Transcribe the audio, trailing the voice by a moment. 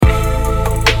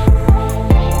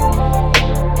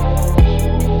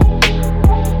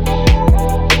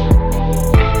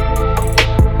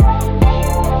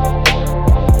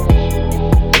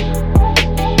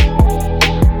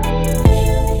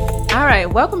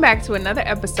Welcome back to another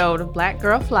episode of Black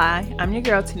Girl Fly. I'm your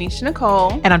girl, Tanisha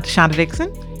Nicole. And I'm Tashonda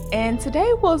Dixon. And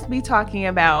today we'll be talking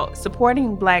about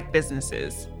supporting Black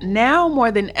businesses. Now more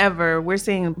than ever, we're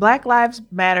seeing Black Lives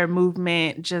Matter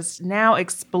movement just now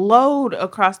explode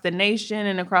across the nation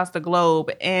and across the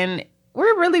globe. And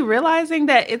we're really realizing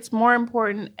that it's more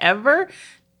important ever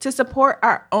to support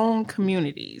our own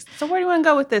communities. So where do you want to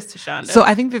go with this, Tashonda? So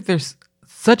I think that there's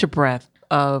such a breadth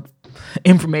of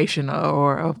information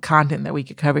or of content that we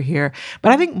could cover here.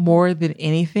 But I think more than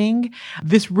anything,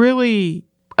 this really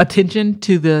attention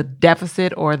to the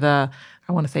deficit or the,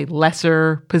 I want to say,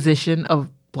 lesser position of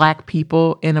Black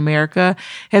people in America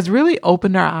has really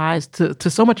opened our eyes to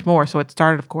so much more. So it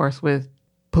started, of course, with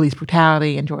police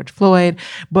brutality and George Floyd.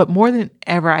 But more than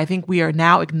ever, I think we are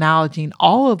now acknowledging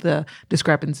all of the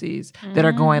discrepancies that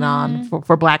are going on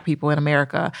for Black people in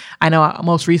America. I know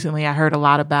most recently I heard a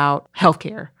lot about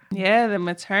healthcare. Yeah, the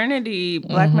maternity,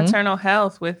 Black maternal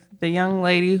health with the young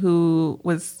lady who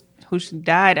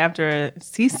died after a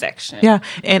C-section. Yeah,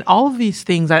 and all of these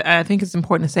things, I think it's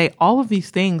important to say, all of these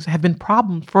things have been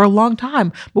problems for a long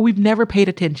time, but we've never paid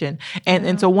attention.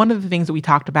 And so one of the things that we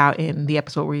talked about in the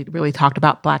episode where we really talked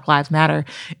about Black Lives Matter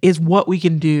is what we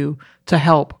can do to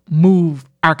help move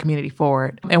our community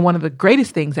forward. And one of the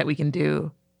greatest things that we can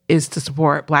do is to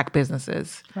support Black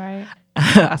businesses. Right.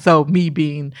 So me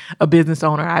being a business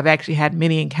owner, I've actually had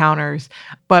many encounters,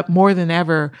 but more than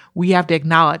ever, we have to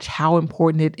acknowledge how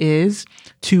important it is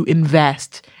to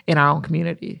invest in our own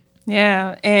community.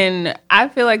 Yeah. And I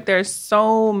feel like there's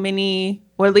so many,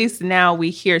 or at least now we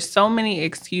hear so many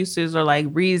excuses or like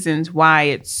reasons why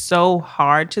it's so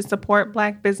hard to support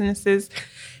Black businesses.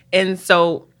 And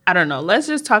so I don't know. Let's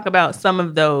just talk about some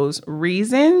of those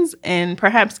reasons and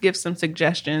perhaps give some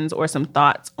suggestions or some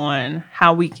thoughts on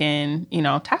how we can,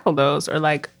 tackle those or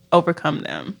like overcome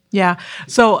them. Yeah.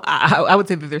 So I would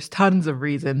say that there's tons of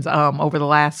reasons. Over the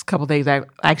last couple of days, I've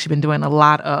actually been doing a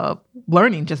lot of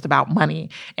learning just about money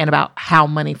and about how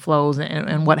money flows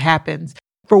and what happens.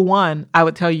 For one, I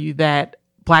would tell you that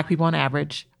Black people on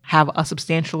average have a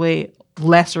substantially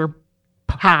lesser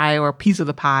pie or piece of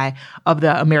the pie of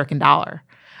the American dollar.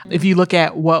 If you look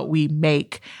at what we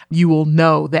make, you will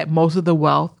know that most of the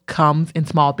wealth comes in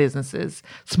small businesses.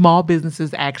 Small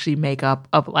businesses actually make up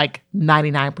of like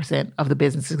 99% of the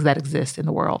businesses that exist in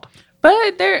the world.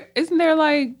 But isn't there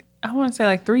like, I want to say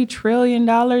like $3 trillion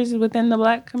within the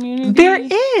Black community? There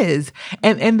is.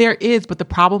 And there is. But the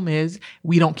problem is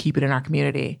we don't keep it in our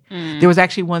community. There was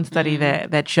actually one study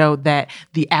that showed that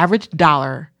the average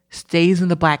dollar stays in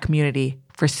the Black community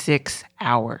for 6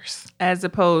 hours. As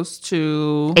opposed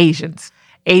to Asians.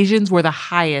 Asians were the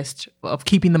highest of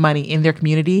keeping the money in their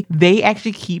community. They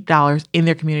actually keep dollars in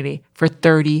their community for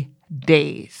 30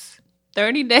 days.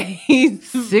 30 days.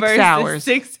 6 hours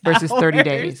versus 30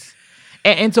 days.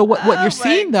 And so what you're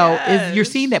seeing, though, is you're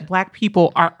seeing that Black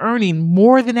people are earning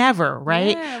more than ever,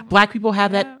 right? Yeah. Black people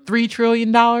have that $3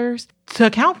 trillion to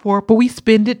account for, but we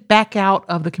spend it back out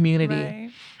of the community. Right.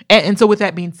 And so with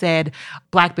that being said,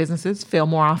 Black businesses fail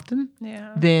more often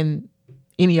than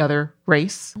any other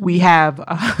race. We have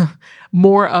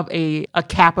more of a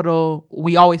capital.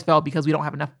 We always fail because we don't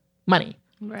have enough money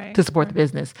to support the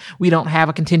business. We don't have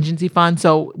a contingency fund.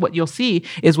 So what you'll see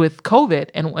is with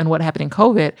COVID and what happened in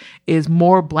COVID is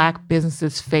more Black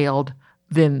businesses failed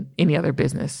than any other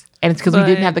business. And it's because we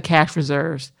didn't have the cash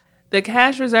reserves. The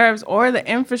cash reserves or the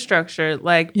infrastructure,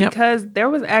 because there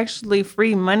was actually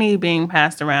free money being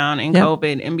passed around in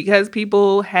COVID. And because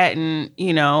people hadn't,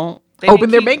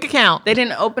 open their bank account. They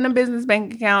didn't open a business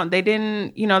bank account. They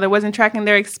didn't, there wasn't tracking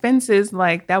their expenses.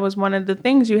 Like that was one of the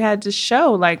things you had to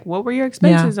show, like what were your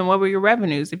expenses and what were your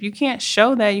revenues? If you can't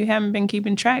show that, you haven't been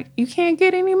keeping track, you can't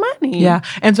get any money. Yeah.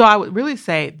 And so I would really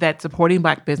say that supporting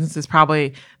Black business is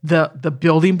probably the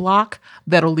building block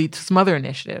that'll lead to some other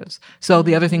initiatives. So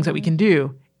the other things that we can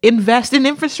do, invest in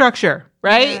infrastructure,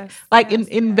 right?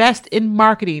 Invest in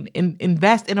marketing,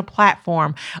 invest in a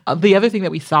platform. The other thing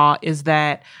that we saw is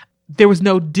that there was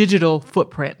no digital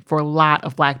footprint for a lot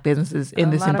of Black businesses in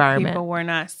this environment. People were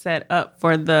not set up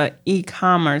for the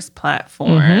e-commerce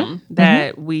platform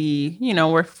that we,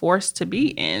 were forced to be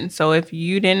in. So if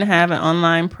you didn't have an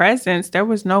online presence, there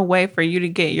was no way for you to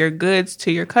get your goods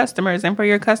to your customers and for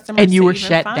your customers and you to were even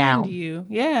shut find down. You.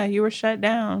 Yeah, you were shut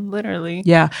down, literally.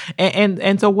 Yeah.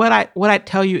 And so what I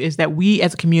tell you is that we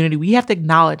as a community, we have to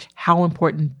acknowledge how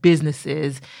important business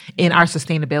is in our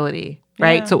sustainability.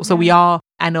 Right. So we all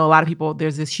I know a lot of people,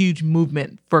 there's this huge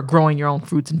movement for growing your own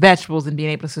fruits and vegetables and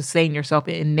being able to sustain yourself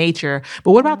in nature.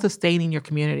 But what about sustaining your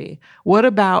community? What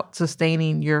about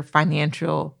sustaining your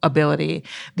financial ability?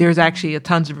 There's actually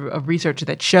tons of research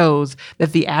that shows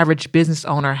that the average business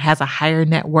owner has a higher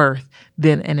net worth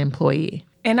than an employee.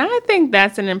 And I think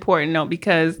that's an important note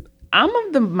because I'm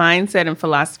of the mindset and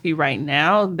philosophy right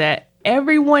now that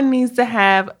everyone needs to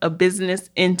have a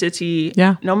business entity,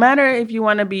 no matter if you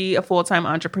want to be a full-time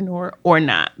entrepreneur or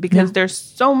not, because there's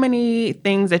so many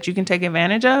things that you can take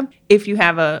advantage of if you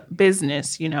have a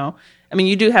business, you know. I mean,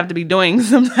 you do have to be doing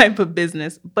some type of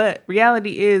business, but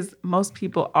reality is most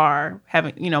people are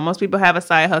having, you know, most people have a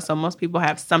side hustle. Most people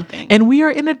have something. And we are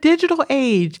in a digital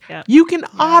age. Yep. You can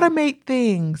automate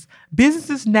things.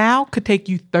 Businesses now could take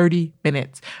you 30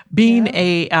 minutes. Being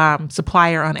a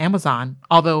supplier on Amazon,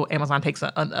 although Amazon takes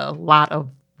a lot of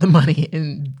the money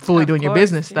in fully doing your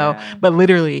business though, but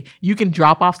literally you can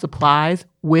drop off supplies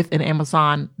with an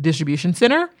Amazon distribution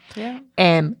center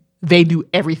and they do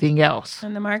everything else.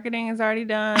 And the marketing is already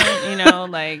done, you know,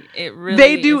 like it really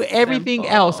They do everything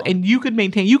else. And you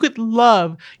could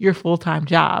love your full-time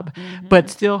job,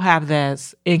 but still have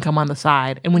this income on the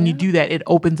side. And when you do that, it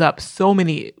opens up so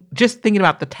many, just thinking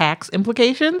about the tax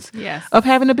implications of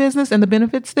having a business and the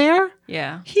benefits there.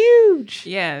 Yeah. Huge.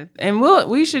 Yeah. And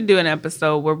we should do an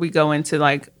episode where we go into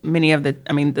like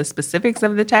the specifics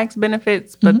of the tax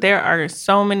benefits, but there are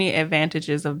so many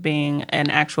advantages of being an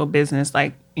actual business.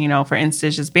 Like, you know, for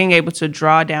instance, just being able to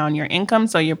draw down your income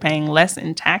so you're paying less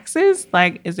in taxes,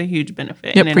 like, is a huge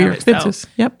benefit. Yep, for your expenses.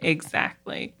 Yep.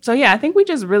 Exactly. So, yeah, I think we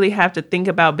just really have to think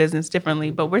about business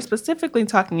differently, but we're specifically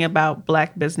talking about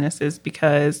Black businesses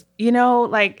because, you know,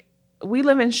 like, we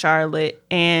live in Charlotte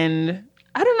and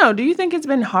I don't know. Do you think it's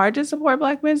been hard to support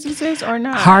Black businesses or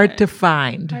not? Hard to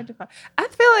find. I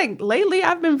feel like lately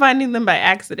I've been finding them by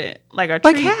accident. Like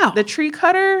the tree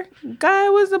cutter guy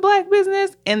was a Black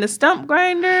business and the stump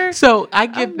grinder. So I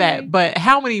get that, but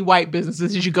how many white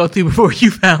businesses did you go through before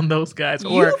you found those guys?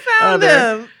 You found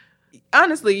them.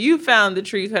 Honestly, you found the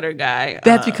tree cutter guy.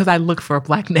 That's because I look for a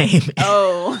Black name.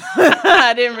 Oh,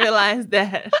 I didn't realize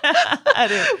that.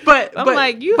 But I'm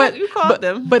like, you called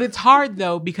them. But it's hard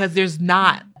though because there's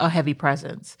not a heavy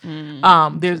presence.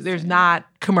 There's not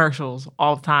commercials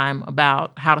all the time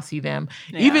about how to see them.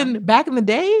 Even back in the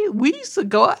day, we used to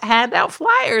go hand out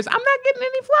flyers. I'm not getting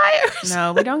any flyers.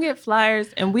 No, we don't get flyers,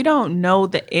 and we don't know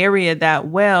the area that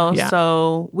well.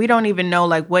 So we don't even know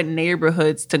like what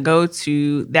neighborhoods to go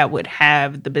to that would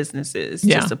have the businesses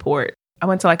to support. I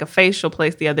went to like a facial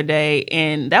place the other day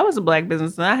and that was a Black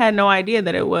business and I had no idea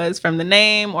that it was from the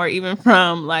name or even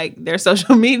from like their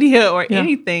social media or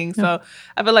anything. So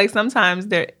I feel like sometimes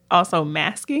they're also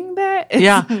masking that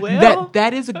as well.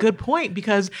 That is a good point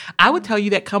because I would tell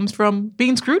you that comes from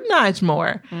being scrutinized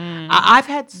more. I've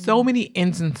had so many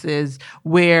instances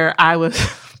where I was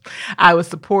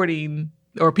supporting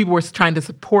or people were trying to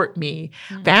support me,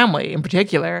 family in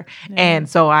particular. And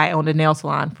so I owned a nail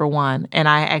salon for one. And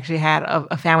I actually had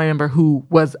a family member who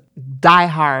was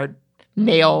diehard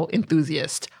nail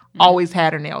enthusiast, always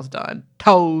had her nails done,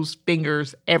 toes,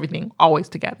 fingers, everything, always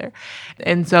together.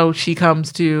 And so she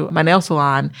comes to my nail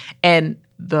salon and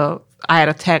I had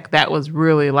a tech that was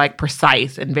really like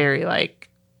precise and very like,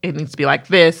 it needs to be like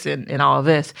this and all of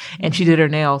this. And she did her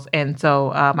nails. And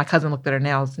so my cousin looked at her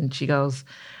nails and she goes,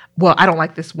 well, I don't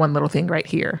like this one little thing right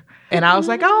here. And I was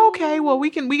like, oh, okay, well, we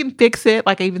can fix it.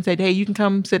 Like I even said, hey, you can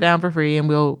come sit down for free and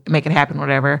we'll make it happen,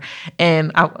 whatever.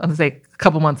 And I was like, a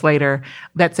couple months later,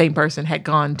 that same person had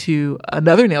gone to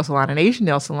another nail salon, an Asian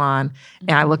nail salon,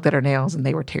 and I looked at her nails and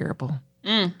they were terrible.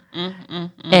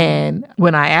 And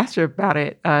when I asked her about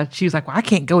it, she was like, well, I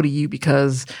can't go to you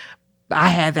because I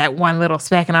had that one little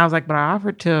speck. And I was like, but I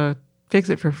offered to fix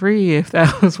it for free if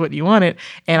that was what you wanted.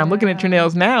 And I'm looking at your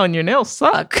nails now and your nails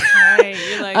suck. Right.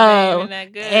 You're like, ain't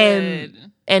that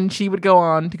good. And she would go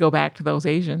on to go back to those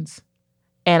Asians.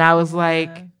 And I was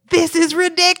like, this is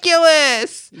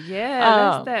ridiculous. Yeah,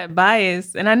 that's that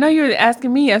bias. And I know you were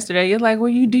asking me yesterday, you're like,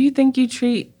 well, do you think you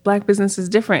treat Black businesses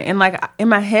different? And like in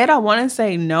my head, I want to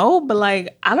say no, but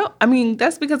like,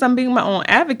 that's because I'm being my own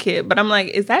advocate, but I'm like,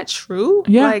 is that true?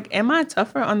 Yeah. Like, am I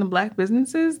tougher on the Black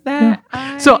businesses that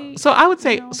So I would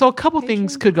say, a couple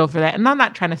things could go for that. And I'm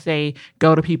not trying to say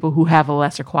go to people who have a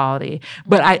lesser quality,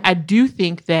 but I do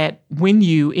think that when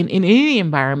you, in any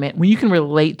environment, when you can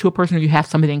relate to a person or you have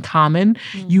something in common,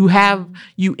 you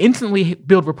instantly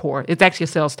build rapport. It's actually a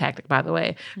sales tactic, by the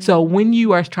way. So when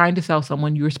you are trying to sell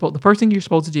someone, the first thing you're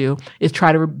supposed to do is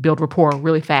try to build rapport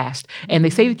really fast. And they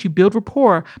say that you build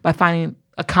rapport by finding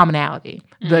a commonality.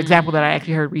 The example that I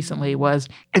actually heard recently was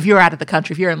if you're out of the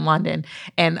country, if you're in London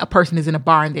and a person is in a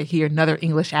bar and they hear another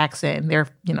English accent and they're,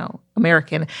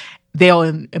 American, they'll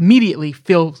immediately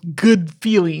feel good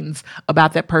feelings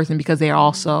about that person because they are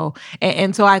also.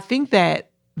 And so I think that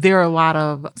there are a lot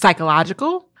of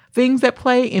psychological things that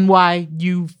play in why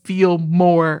you feel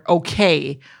more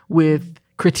okay with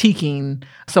critiquing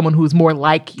someone who's more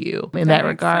like you in that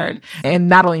regard. Sense. And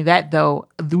not only that, though,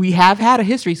 we have had a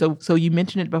history. So you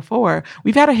mentioned it before.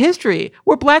 We've had a history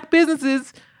where Black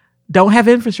businesses don't have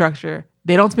infrastructure.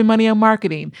 They don't spend money on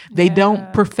marketing. They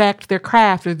don't perfect their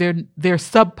craft, or they're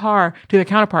subpar to their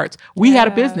counterparts. We had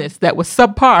a business that was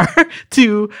subpar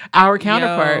to our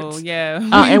counterparts.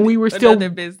 And we were still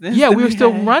business. Yeah, we were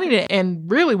still running it.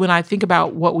 And really, when I think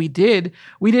about what we did,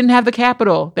 we didn't have the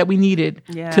capital that we needed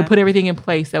to put everything in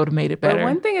place that would have made it better. But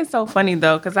one thing is so funny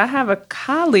though, because I have a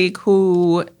colleague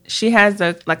who she has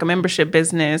a membership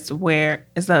business where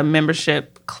it's a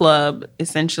membership club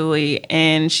essentially,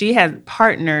 and she has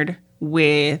partnered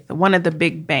with one of the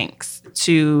big banks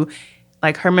to,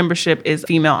 her membership is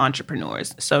female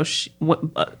entrepreneurs, so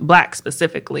Black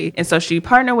specifically. And so she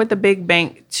partnered with the big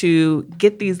bank to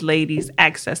get these ladies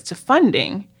access to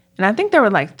funding. And I think there were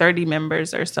 30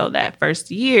 members or so that first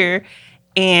year.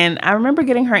 And I remember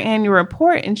getting her annual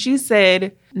report, and she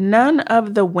said none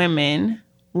of the women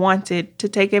wanted to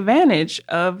take advantage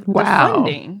of the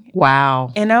funding.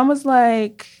 Wow. And I was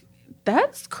like,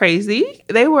 that's crazy.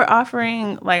 They were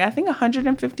offering I think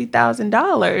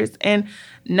 $150,000, and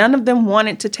none of them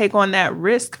wanted to take on that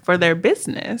risk for their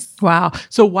business. Wow.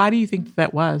 So why do you think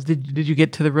that was? Did you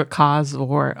get to the root cause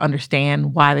or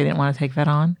understand why they didn't want to take that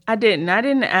on? I didn't. I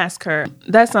didn't ask her.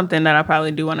 That's something that I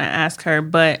probably do want to ask her.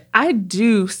 But I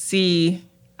do see,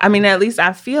 at least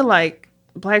I feel like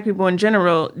Black people in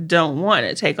general don't want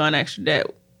to take on extra debt.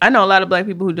 I know a lot of Black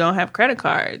people who don't have credit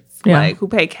cards, who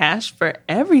pay cash for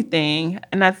everything.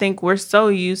 And I think we're so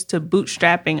used to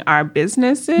bootstrapping our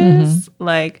businesses.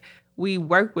 We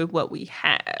work with what we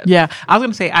have. Yeah. I was going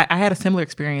to say, I had a similar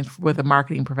experience with a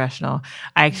marketing professional.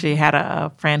 I actually had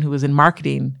a friend who was in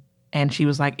marketing, and she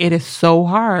was like, it is so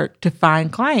hard to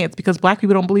find clients because Black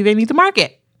people don't believe they need to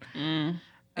market. I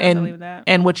believe that.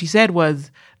 And what she said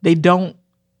was they don't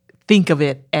think of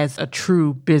it as a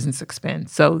true business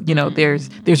expense. So,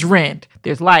 there's rent,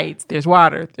 there's lights, there's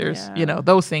water, there's,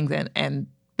 those things. And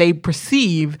they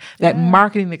perceive that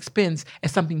marketing expense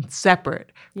as something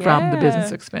separate from the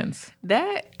business expense.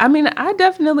 I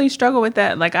definitely struggle with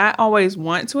that. I always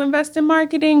want to invest in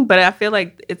marketing, but I feel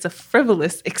like it's a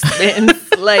frivolous expense.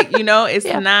 It's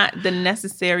not the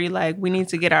necessary, we need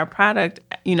to get our product,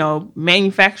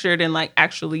 manufactured and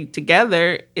actually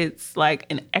together. It's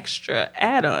an extra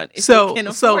add-on. So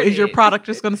is your product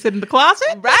just going to sit in the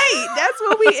closet? Right. That's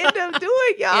what we end up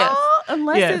doing, y'all. Yes.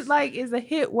 Unless it is a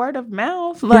hit word of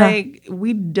mouth.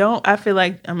 We don't, I feel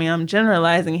like, I'm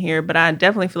generalizing here, but I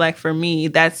definitely feel like for me,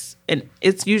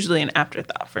 it's usually an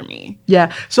afterthought for me.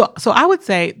 Yeah. So I would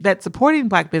say that supporting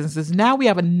Black businesses, now we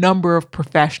have a number of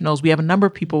professionals. We have a number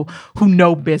of people who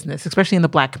know business, especially in the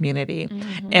Black community.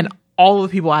 Mm-hmm. And all of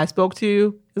the people I spoke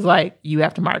to is you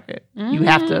have to market. Mm-hmm. You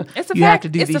have to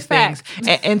do these things.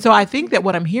 And so I think that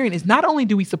what I'm hearing is not only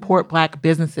do we support Black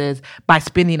businesses by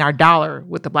spending our dollar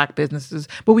with the Black businesses,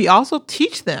 but we also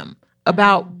teach them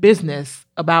about business,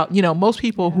 about, most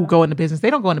people who go into business, they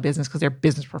don't go into business because they're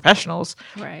business professionals.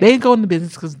 Right. They go into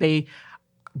business because they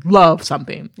love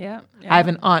something. Yeah. I have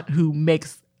an aunt who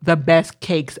makes the best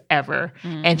cakes ever,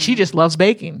 and she just loves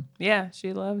baking. Yeah,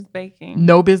 she loves baking.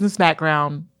 No business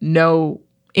background, no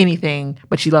anything,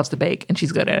 but she loves to bake, and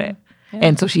she's good at it. Yeah.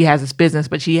 And so she has this business,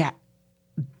 but she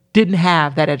didn't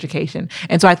have that education.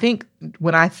 And so I think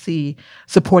when I see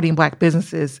supporting Black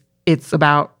businesses, it's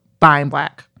about buying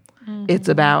Black. Mm-hmm. It's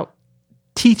about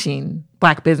teaching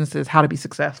Black businesses how to be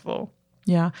successful.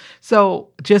 Yeah. So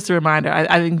just a reminder,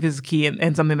 I think this is key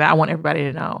and something that I want everybody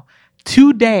to know.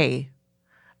 Today,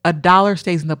 $1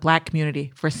 stays in the Black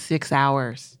community for 6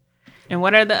 hours. And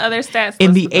what are the other stats?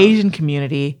 In the Asian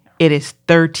community, it is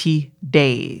 30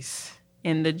 days.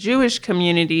 In the Jewish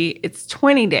community, it's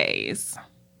 20 days.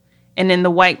 And in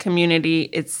the white community,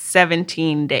 it's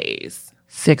 17 days.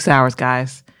 6 hours,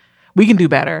 guys. We can do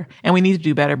better, and we need to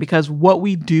do better because what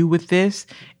we do with this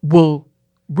will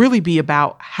really be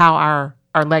about how our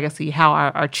legacy, how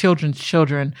our children's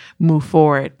children move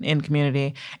forward in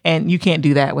community. And you can't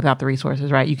do that without the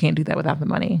resources, right? You can't do that without the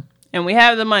money. And we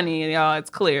have the money, y'all. It's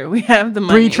clear. We have the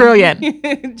money. $3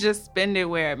 trillion. Just spend it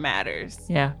where it matters.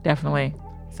 Yeah, definitely.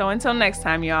 So until next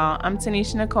time, y'all, I'm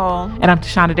Tanisha Nicole. And I'm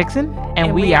Tashonda Dixon.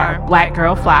 And we are Black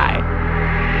Girl Fly.